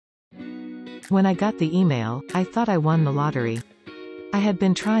When I got the email, I thought I won the lottery. I had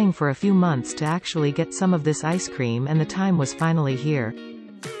been trying for a few months to actually get some of this ice cream, and the time was finally here.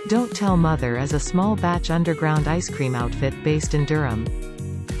 Don't Tell Mother is a small batch underground ice cream outfit based in Durham.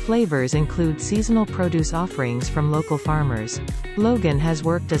 Flavors include seasonal produce offerings from local farmers. Logan has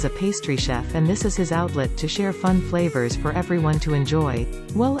worked as a pastry chef, and this is his outlet to share fun flavors for everyone to enjoy.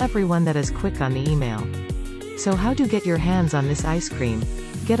 Well, everyone that is quick on the email. So how to get your hands on this ice cream?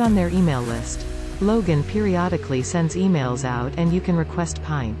 Get on their email list. Logan periodically sends emails out, and you can request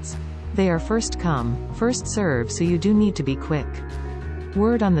pints. They are first come, first serve, so you do need to be quick.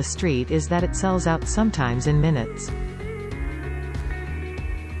 Word on the street is that it sells out sometimes in minutes.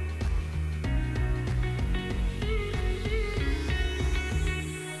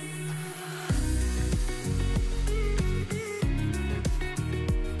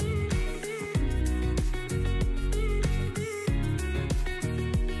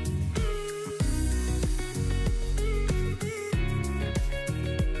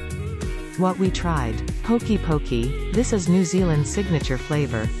 What we tried. Hokey Pokey. This is New Zealand's signature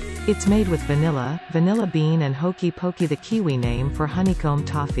flavor. It's made with vanilla, vanilla bean and Hokey Pokey, the kiwi name for honeycomb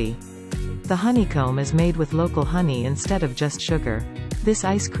toffee. The honeycomb is made with local honey instead of just sugar. This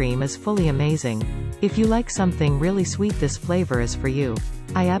ice cream is fully amazing. If you like something really sweet, this flavor is for you.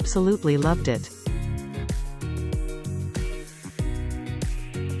 I absolutely loved it.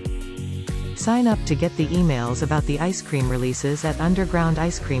 Sign up to get the emails about the ice cream releases at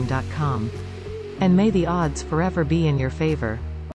undergroundicecream.com. And may the odds forever be in your favor.